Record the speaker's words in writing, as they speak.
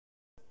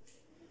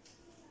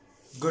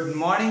Good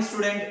morning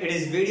student, it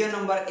is video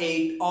number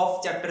 8 of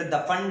chapter The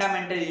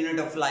Fundamental Unit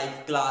of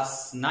Life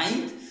class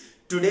 9th.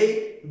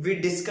 Today we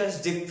discuss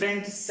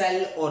different cell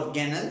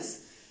organelles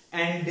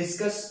and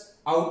discuss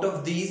out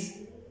of these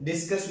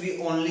we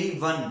only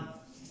one.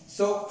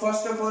 So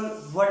first of all,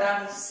 what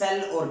are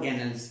cell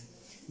organelles?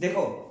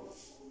 देखो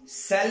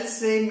cell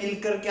से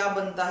मिलकर क्या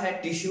बनता है?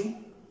 Tissue.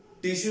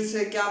 Tissue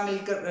से क्या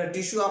मिलकर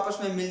tissue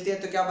आपस में मिलते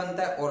हैं तो क्या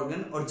बनता है?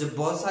 ऑर्गन। और जब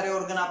बहुत सारे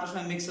ऑर्गन आपस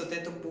में मिक्स होते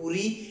हैं तो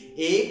पूरी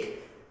एक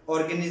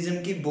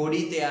ऑर्गेनिज्म की बॉडी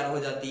तैयार हो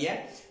जाती है।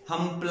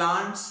 हम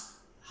प्लांट्स,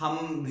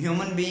 हम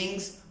ह्यूमन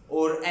बीइंग्स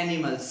और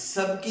एनिमल्स,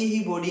 सबकी ही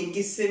बॉडी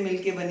किससे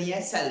मिलके बनी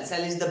है? Cell.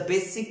 Cell is the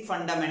basic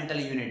fundamental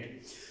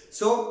unit.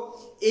 सो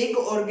एक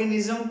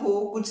ऑर्गेनिज्म को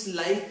कुछ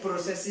लाइफ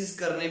प्रोसेसेस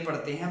करने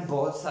पड़ते हैं,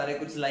 बहुत सारे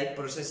कुछ लाइफ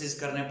प्रोसेसेस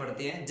करने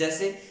पड़ते हैं।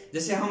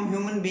 जैसे हम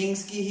ह्यूमन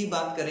बीइंग्स की ही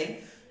बात करें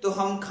तो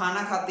हम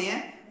खाना खाते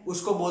हैं,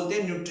 उसको बोलते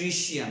हैं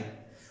न्यूट्रिशन।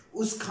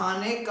 उस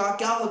खाने का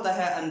क्या होता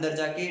है अंदर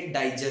जाके?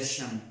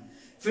 डाइजेशन।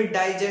 फिर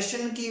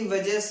डाइजेशन की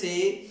वजह से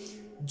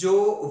जो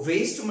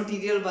वेस्ट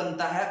मटेरियल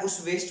बनता है, उस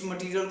वेस्ट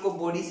मटेरियल को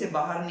बॉडी से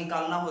बाहर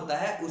निकालना होता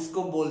है,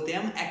 उसको बोलते हैं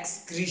हम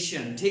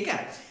एक्सक्रीशन। ठीक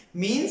है,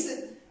 मींस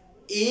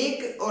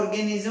एक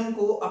ऑर्गेनिज्म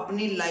को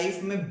अपनी लाइफ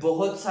में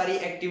बहुत सारी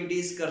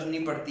एक्टिविटीज करनी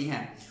पड़ती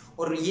हैं।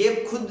 और ये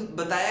खुद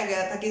बताया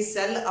गया था कि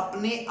सेल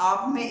अपने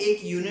आप में एक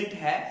यूनिट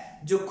है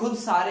जो खुद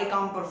सारे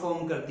काम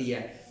परफॉर्म करती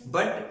है।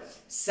 बट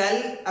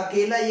सेल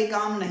अकेला ये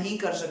काम नहीं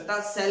कर सकता।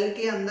 सेल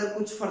के अंदर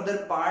कुछ फर्दर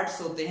पार्ट्स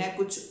होते हैं,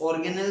 कुछ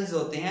ऑर्गेनल्स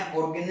होते हैं।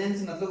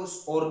 ऑर्गेनल्स मतलब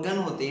उस ऑर्गन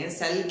होते हैं,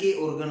 सेल के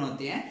ऑर्गन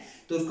होते हैं,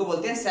 तो उसको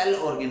बोलते हैं सेल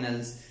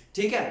ऑर्गेनल्स।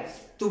 ठीक है,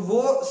 तो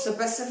वो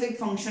स्पेसिफिक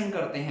फंक्शन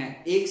करते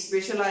हैं। एक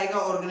स्पेशल आएगा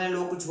ऑर्गेनल,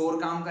 वो कुछ और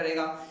काम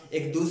करेगा।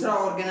 एक दूसरा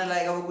ऑर्गेनल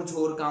आएगा, वो कुछ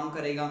और काम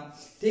करेगा।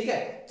 ठीक है,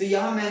 तो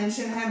यहाँ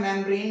मेंशन है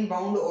मेम्ब्रेन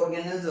बाउंड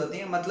ऑर्गेनल्स होते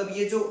हैं। मतलब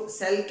ये जो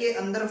सेल के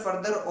अंदर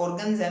फर्दर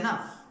ऑर्गन्स है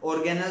ना,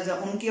 ऑर्गेनल्स है,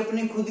 उनकी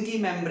अपनी खुद की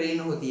मेम्ब्रेन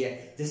होती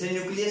है। जैसे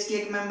न्यूक्लियस की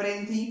एक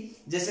मेम्ब्रेन थी,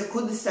 जैसे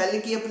खुद सेल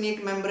की अपनी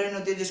एक मेम्ब्रेन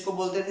होती है जिसको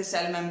बोलते थे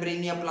सेल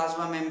मेम्ब्रेन या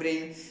प्लाज्मा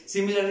मेम्ब्रेन।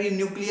 सिमिलरली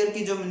न्यूक्लियस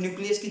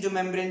की जो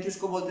मेम्ब्रेन थी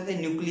उसको बोलते थे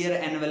न्यूक्लियर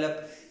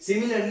एनवेलप।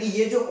 सिमिलरली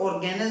ये जो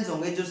ऑर्गेनल्स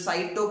होंगे जो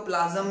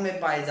साइटोप्लाज्म में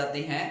पाए जाते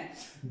हैं,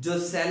 जो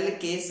सेल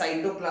के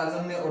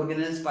साइटोप्लाज्म में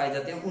ऑर्गेनल्स पाए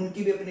जाते हैं,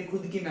 उनकी भी अपनी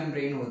खुद की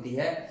मेम्ब्रेन होती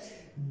है।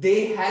 They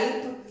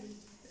help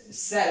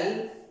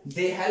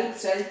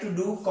cell to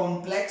do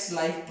complex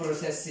life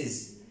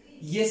processes.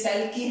 ये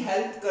सेल की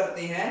हेल्प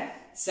करते हैं,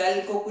 सेल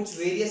को कुछ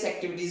वेरियस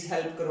एक्टिविटीज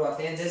हेल्प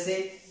करवाते हैं।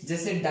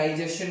 जैसे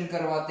डाइजेशन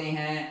करवाते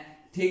हैं,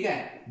 ठीक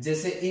है,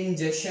 जैसे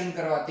इंजेक्शन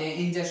करवाते हैं।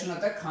 इंजेक्शन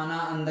होता है खाना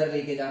अंदर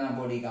लेके जाना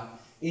बॉडी का।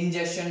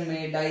 इंजेक्शन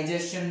में,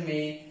 डाइजेशन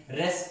में,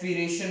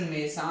 रेस्पिरेशन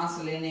में,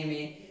 सांस लेने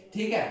में,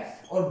 ठीक है,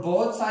 और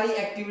बहुत सारी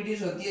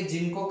एक्टिविटीज होती है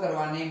जिनको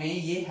करवाने में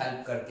ये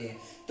हेल्प करते हैं।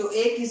 तो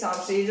एक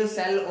हिसाब से ये जो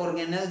सेल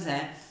ऑर्गेनल्स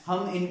हैं,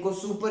 हम इनको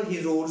सुपर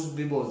हीरोज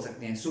भी बोल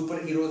सकते हैं।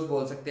 सुपर हीरोज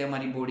बोल सकते हैं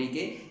हमारी बॉडी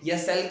के, या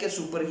सेल के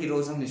सुपर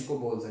हीरोज हम इसको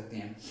बोल सकते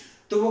हैं।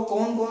 तो वो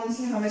कौन कौन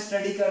से हमें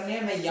स्टडी करने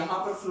हैं, मैं यहाँ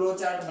पर फ्लो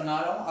चार्ट बना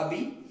रहा हूं।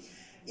 अभी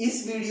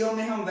इस वीडियो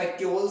में हम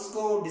वैक्यूल्स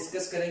को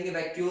डिस्कस करेंगे।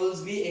 वैक्यूल्स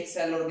भी एक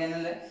सेल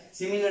ऑर्गेनल है।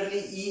 सिमिलरली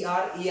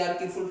ईआर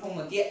की फुल फॉर्म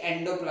होती है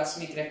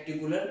एंडोप्लाज्मिक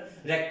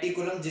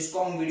रेक्टिकुलम, जिसको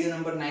हम वीडियो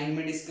नंबर 9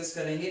 में डिस्कस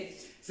करेंगे।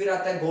 फिर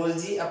आता है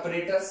गोल्जी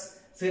अपरेटस,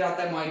 फिर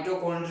आता है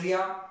माइटोकॉन्ड्रिया,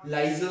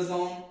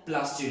 लाइसोसोम,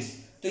 प्लास्टिड्स।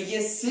 तो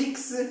ये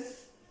 6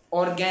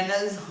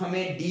 ऑर्गेनल्स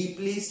हमें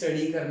डीपली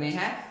स्टडी करने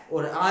हैं,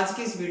 और आज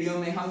के इस वीडियो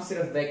में हम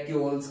सिर्फ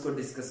वैक्यूल्स को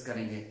डिस्कस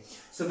करेंगे।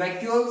 सो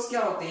वैक्यूल्स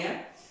क्या होते हैं?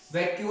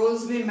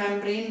 वैक्यूल्स भी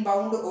मेम्ब्रेन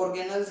बाउंड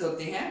ऑर्गेनल्स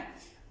होते हैं।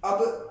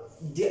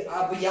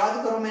 अब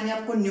याद करो, मैंने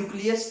आपको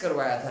न्यूक्लियस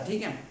करवाया था,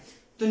 ठीक है?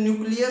 तो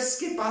न्यूक्लियस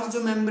के पास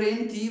जो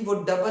मेम्ब्रेन थी वो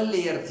डबल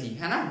लेयर थी,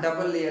 है ना,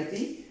 डबल लेयर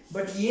थी।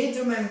 बट ये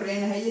जो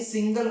मेम्ब्रेन है ये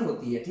सिंगल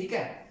होती है। ठीक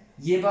है,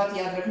 ये बात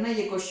याद रखना,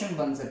 ये क्वेश्चन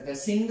बन सकता है।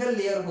 सिंगल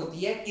लेयर होती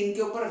है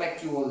किनके ऊपर?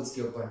 वैक्यूल्स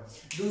के ऊपर।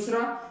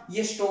 दूसरा,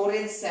 ये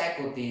स्टोरेज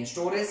सैक होते हैं।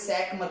 स्टोरेज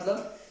सैक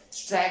मतलब,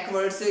 सैक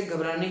वर्ड से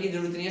घबराने की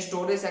जरूरत नहीं है।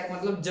 स्टोरेज सैक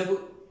मतलब जब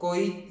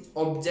कोई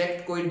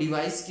ऑब्जेक्ट, कोई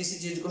डिवाइस किसी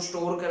चीज को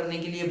स्टोर करने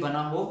के लिए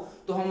बना हो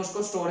तो हम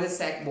उसको स्टोरेज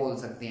सैक बोल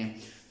सकते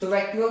हैं। तो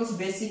वैक्यूल्स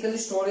बेसिकली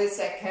स्टोरेज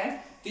सैक है।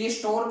 तो ये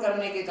स्टोर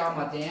करने के काम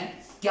आते हैं।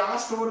 क्या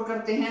स्टोर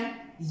करते हैं?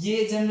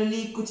 ये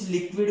जनरली कुछ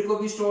लिक्विड को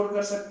भी स्टोर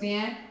कर सकते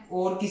हैं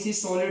और किसी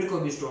सॉलिड को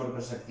भी स्टोर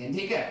कर सकते हैं,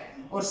 ठीक है,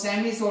 और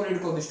सेमी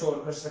सॉलिड को भी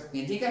स्टोर कर सकते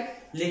हैं। ठीक है,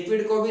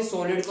 लिक्विड को भी,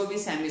 सॉलिड को भी,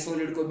 सेमी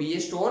सॉलिड को भी ये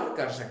स्टोर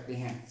कर सकते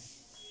हैं।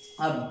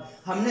 अब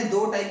हमने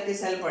 2 टाइप के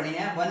सेल पढ़े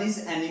हैं, one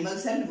is animal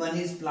cell,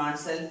 one is plant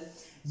cell.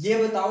 ये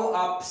बताओ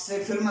आपसे,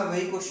 फिर मैं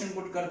वही क्वेश्चन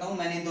पुट करता हूं।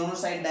 मैंने दोनों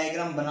साइड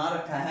डायग्राम बना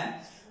रखा है।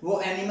 वो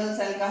एनिमल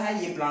सेल का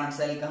है, ये प्लांट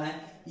सेल का है।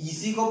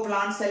 इसी को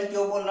प्लांट सेल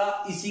क्यों बोला,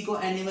 इसी को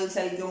एनिमल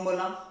सेल क्यों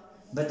बोला,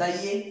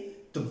 बताइए?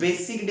 तो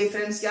बेसिक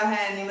डिफरेंस क्या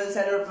है एनिमल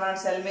सेल और प्लांट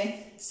सेल में?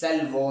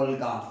 सेल वॉल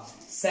का।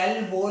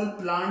 सेल वॉल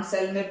प्लांट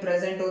सेल में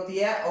प्रेजेंट होती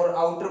है और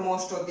आउटर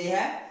मोस्ट होती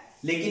है,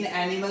 लेकिन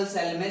एनिमल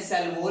सेल में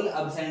सेल वॉल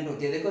अब्सेंट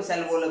होती है। देखो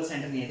सेल वॉल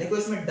अब्सेंट नहीं है, देखो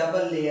इसमें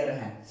डबल लेयर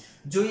है।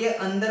 जो ये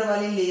अंदर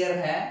वाली लेयर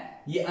है,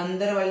 ये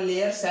अंदर वाली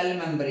लेयर सेल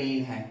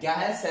मेम्ब्रेन है। क्या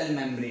है? Cell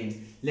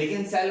membrane.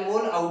 लेकिन सेल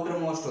वॉल आउटर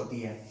मोस्ट होती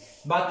है।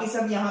 बाकी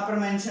सब यहाँ पर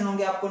मेंशन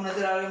होंगे, आपको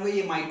नजर आ रहे होंगे।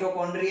 ये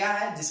माइटोकॉन्ड्रिया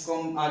है जिसको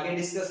हम आगे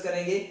डिस्कस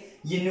करेंगे,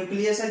 ये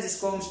न्यूक्लियस है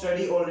जिसको हम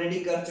स्टडी ऑलरेडी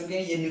कर चुके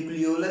हैं, ये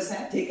न्यूक्लियोलस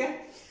है, ठीक है।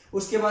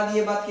 उसके बाद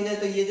ये बात की जाए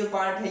तो ये जो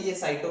पार्ट है ये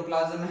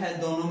साइटोप्लाज्म है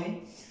दोनों में,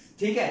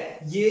 ठीक है।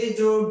 ये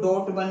जो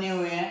डॉट बने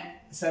हुए हैं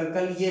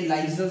सर्कल, ये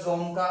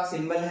लाइसोसोम का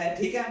सिंबल है,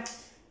 ठीक है।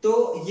 तो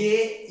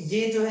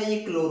ये जो है ये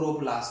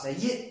क्लोरोप्लास्ट है,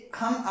 ये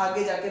हम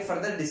आगे जाके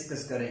फर्दर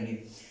डिस्कस करेंगे।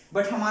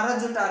 बट हमारा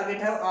जो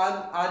टारगेट है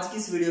आज की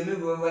इस वीडियो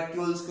में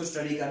वैक्यूल्स को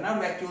स्टडी करना।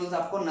 वैक्यूल्स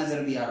आपको नजर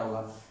भी आ रहा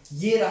होगा,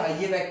 ये रहा,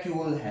 ये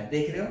वैक्यूल है,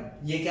 देख रहे हो,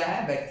 ये क्या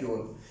है,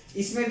 वैक्यूल।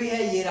 इसमें भी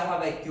है, ये रहा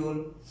वैक्यूल।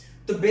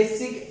 तो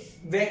बेसिक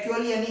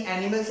वैक्यूल यानी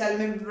एनिमल सेल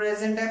में भी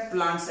प्रेजेंट है,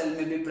 प्लांट सेल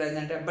में भी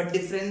प्रेजेंट है। बट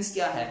डिफरेंस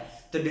क्या है,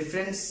 तो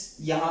डिफरेंस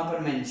यहां पर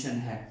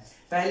मेंशन है।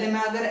 पहले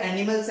मैं अगर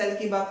एनिमल सेल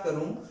की बात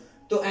करूं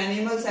तो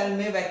एनिमल सेल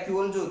में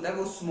वैक्यूल जो होता है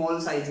वो स्मॉल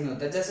साइज में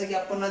होता है, जैसे कि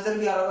आपको नजर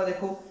भी आ रहा होगा।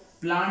 देखो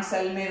प्लांट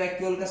सेल में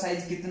वैक्यूल का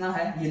साइज कितना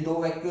है, ये 2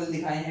 वैक्यूल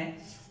दिखाए हैं,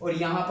 और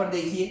यहाँ पर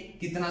देखिए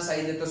कितना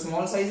साइज है, तो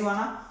स्मॉल साइज हुआ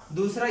ना।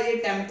 दूसरा ये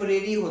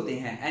टेम्परेरी होते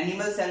हैं,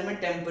 एनिमल सेल में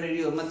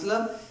टेम्परेरी हो,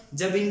 मतलब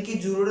जब इनकी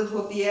जरूरत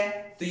होती है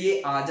तो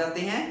ये आ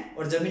जाते हैं,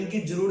 और जब इनकी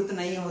जरूरत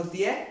नहीं होती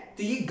है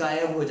तो ये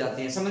गायब हो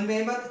जाते हैं। समझ में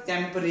आई बात?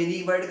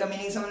 टेम्परेरी वर्ड का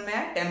मीनिंग समझ में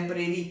आया?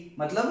 टेम्परेरी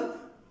मतलब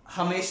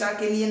हमेशा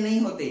के लिए नहीं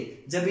होते,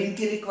 जब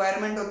इनकी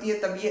रिक्वायरमेंट होती है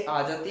तब ये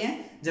आ जाते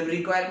हैं, जब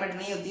रिक्वायरमेंट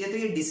नहीं होती है तो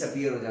ये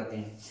डिसअपीयर हो जाते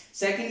हैं।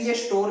 सेकंड, ये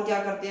स्टोर क्या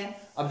करते हैं,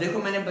 अब देखो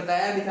मैंने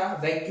बताया भी था,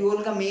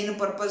 वैक्यूल का मेन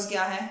पर्पस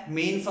क्या है,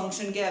 मेन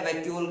फंक्शन क्या है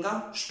वैक्यूल का,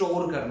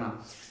 स्टोर करना।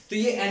 तो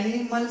ये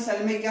एनिमल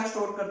सेल में क्या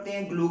स्टोर करते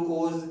हैं,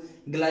 ग्लूकोज,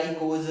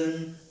 ग्लाइकोजन,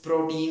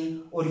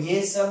 प्रोटीन, और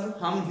ये सब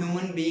हम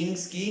ह्यूमन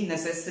बीइंग्स की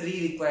नेसेसरी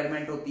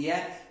रिक्वायरमेंट होती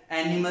है।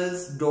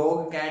 एनिमल्स,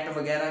 डॉग, कैट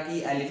वगैरह की,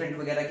 एलिफेंट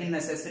वगैरह की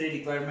नेसेसरी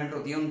रिक्वायरमेंट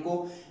होती है, उनको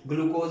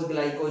ग्लूकोज,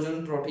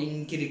 ग्लाइकोजन,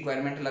 प्रोटीन की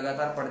रिक्वायरमेंट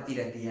लगातार पड़ती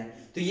रहती है।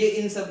 तो ये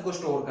इन सब को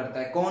स्टोर करता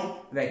है, कौन,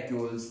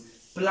 वैक्यूल्स।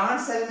 प्लांट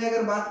सेल में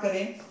अगर बात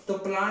करें तो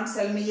प्लांट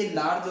सेल में ये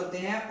लार्ज होते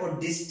हैं और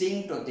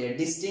डिस्टिंक्ट होते हैं।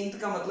 डिस्टिंक्ट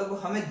का मतलब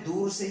हमें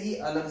दूर से ही,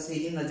 अलग से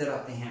ही नजर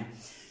आते हैं।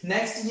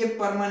 नेक्स्ट, ये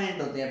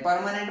परमानेंट होते हैं।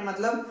 परमानेंट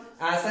मतलब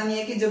ऐसा नहीं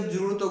है कि जब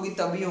जरूरत होगी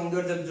तभी होंगे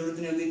और जब जरूरत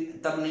नहीं होगी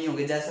तब नहीं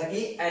होंगे, जैसा कि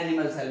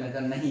एनिमल सेल में था,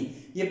 नहीं,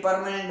 ये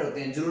परमानेंट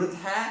होते हैं। जरूरत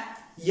है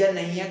या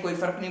नहीं है कोई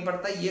फर्क नहीं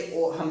पड़ता,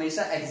 ये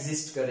हमेशा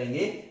एग्जिस्ट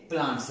करेंगे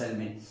प्लांट सेल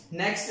में।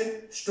 नेक्स्ट,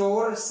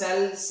 स्टोर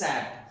सेल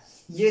सैप,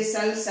 ये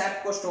सेल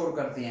सैप को स्टोर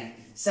करते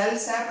हैं। सेल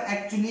सैप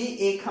एक्चुअली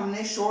एक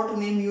हमने शॉर्ट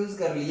नेम यूज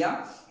कर लिया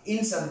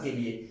इन सब के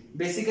लिए।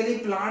 बेसिकली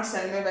प्लांट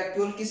सेल में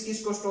वैक्यूल किस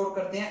किस को स्टोर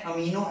करते हैं,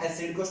 अमीनो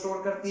एसिड को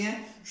स्टोर करते हैं,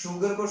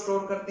 शुगर को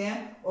स्टोर करते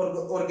हैं, और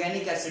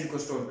ऑर्गेनिक एसिड को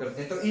स्टोर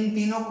करते हैं। तो इन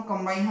तीनों को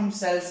कंबाइन हम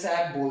सेल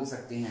सैप बोल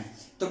सकते हैं।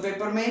 तो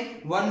पेपर में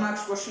 1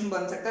 मार्क्स क्वेश्चन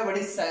बन सकता है, what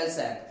is cell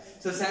SAP.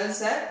 So cell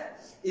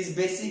SAP is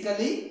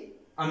basically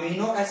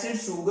amino acid,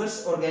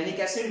 sugars, organic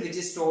acid which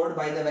is stored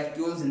by the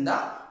vacuoles in the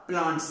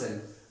plant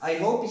cell. I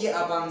hope ये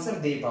आप आंसर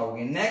दे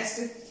पाओगे।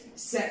 नेक्स्ट,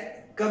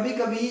 कभी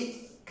कभी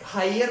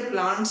higher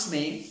plants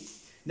में,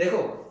 देखो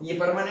ये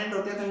परमानेंट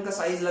होते हैं तो इनका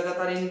साइज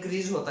लगातार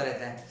इंक्रीज होता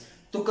रहता है।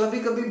 तो कभी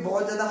कभी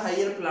बहुत ज्यादा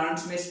हायर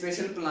प्लांट्स में,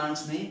 स्पेशल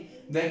प्लांट्स में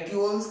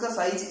वैक्यूल्स का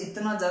साइज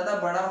इतना ज्यादा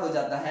बड़ा हो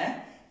जाता है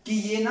कि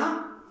ये ना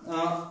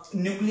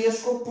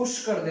न्यूक्लियस को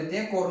पुश कर देते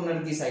हैं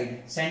कॉर्नर की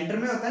साइड। सेंटर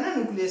में होता है ना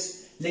न्यूक्लियस,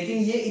 लेकिन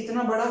ये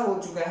इतना बड़ा हो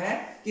चुका है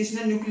कि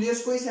इसने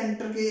न्यूक्लियस को ही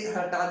सेंटर के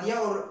हटा दिया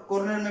और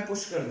कॉर्नर में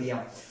पुश कर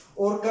दिया।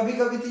 और कभी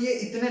कभी तो ये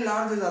इतने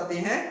लार्ज हो जाते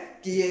हैं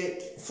कि ये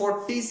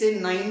 40 से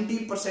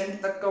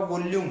 90% तक का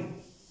वॉल्यूम,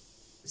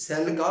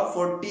 सेल का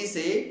 40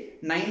 से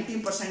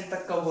 90%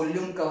 तक का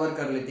वॉल्यूम कवर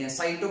कर लेते हैं।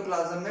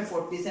 साइटोप्लाज्म में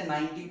 40 से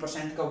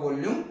 90% का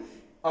वॉल्यूम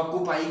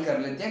ऑक्युपाई कर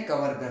लेते हैं,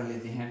 कवर कर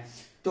लेते हैं।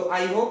 तो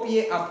आई होप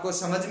ये आपको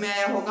समझ में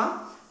आया होगा।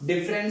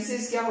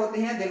 डिफरेंसेस क्या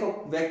होते हैं, देखो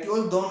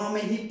वैक्यूल दोनों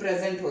में ही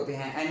प्रेजेंट होते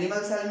हैं,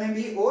 एनिमल सेल में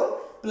भी और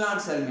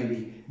प्लांट सेल में भी।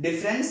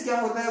 डिफरेंस क्या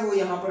होता है वो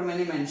यहां पर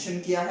मैंने मेंशन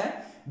किया है।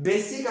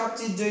 बेसिक आप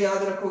चीज जो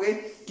याद रखोगे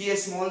कि ये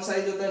स्मॉल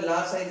साइज होता है,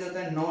 लार्ज साइज होता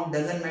है, नो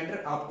डजंट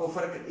मैटर, आपको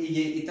फर्क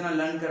ये इतना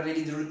लर्न करने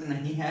की जरूरत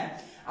नहीं है,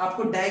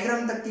 आपको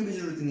डायग्राम तक की भी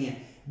जरूरत नहीं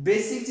है।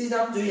 बेसिक चीज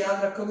आप जो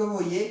याद रखोगे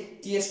वो ये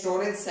कि ये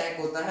स्टोरेज सैक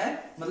होता है,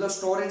 मतलब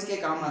स्टोरेज के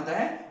काम आता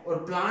है। और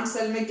प्लांट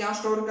सेल में क्या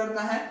स्टोर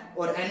करता है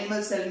और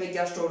एनिमल सेल में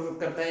क्या स्टोर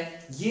करता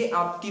है, ये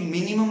आपकी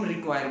मिनिमम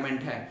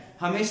रिक्वायरमेंट है।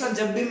 हमेशा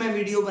जब भी मैं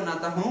वीडियो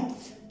बनाता हूं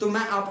तो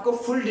मैं आपको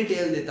फुल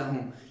डिटेल देता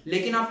हूं,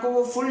 लेकिन आपको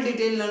वो फुल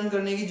डिटेल लर्न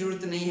करने की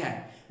जरूरत नहीं है।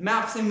 मैं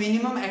आपसे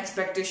मिनिमम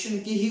एक्सपेक्टेशन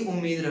की ही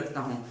उम्मीद रखता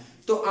हूं।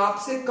 तो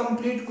आपसे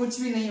कंप्लीट कुछ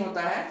भी नहीं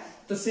होता है।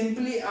 तो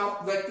सिंपली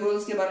आप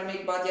वैक्यूल्स के बारे में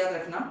एक बात याद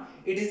रखना,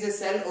 it is a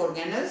cell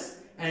organelles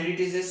and it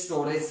is a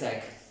storage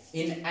sac.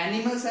 In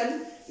animal cell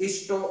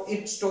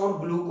it store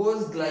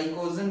glucose,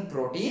 glycogen,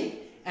 protein,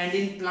 and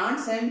in plant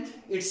cell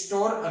it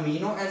store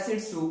amino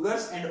acids,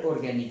 sugars and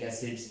organic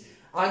acids.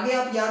 आगे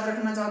आप याद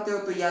रखना चाहते हो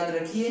तो याद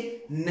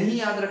रखिए, नहीं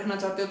याद रखना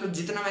चाहते हो तो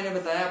जितना मैंने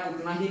बताया आप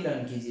उतना ही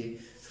लर्न कीजिए।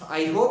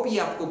 आई होप ये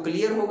आपको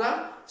क्लियर होगा।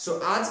 सो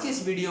आज के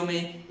इस वीडियो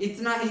में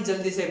इतना ही।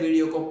 जल्दी से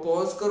वीडियो को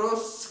पॉज करो,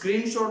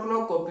 स्क्रीनशॉट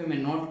लो, कॉपी में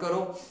नोट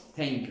करो।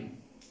 Thank you.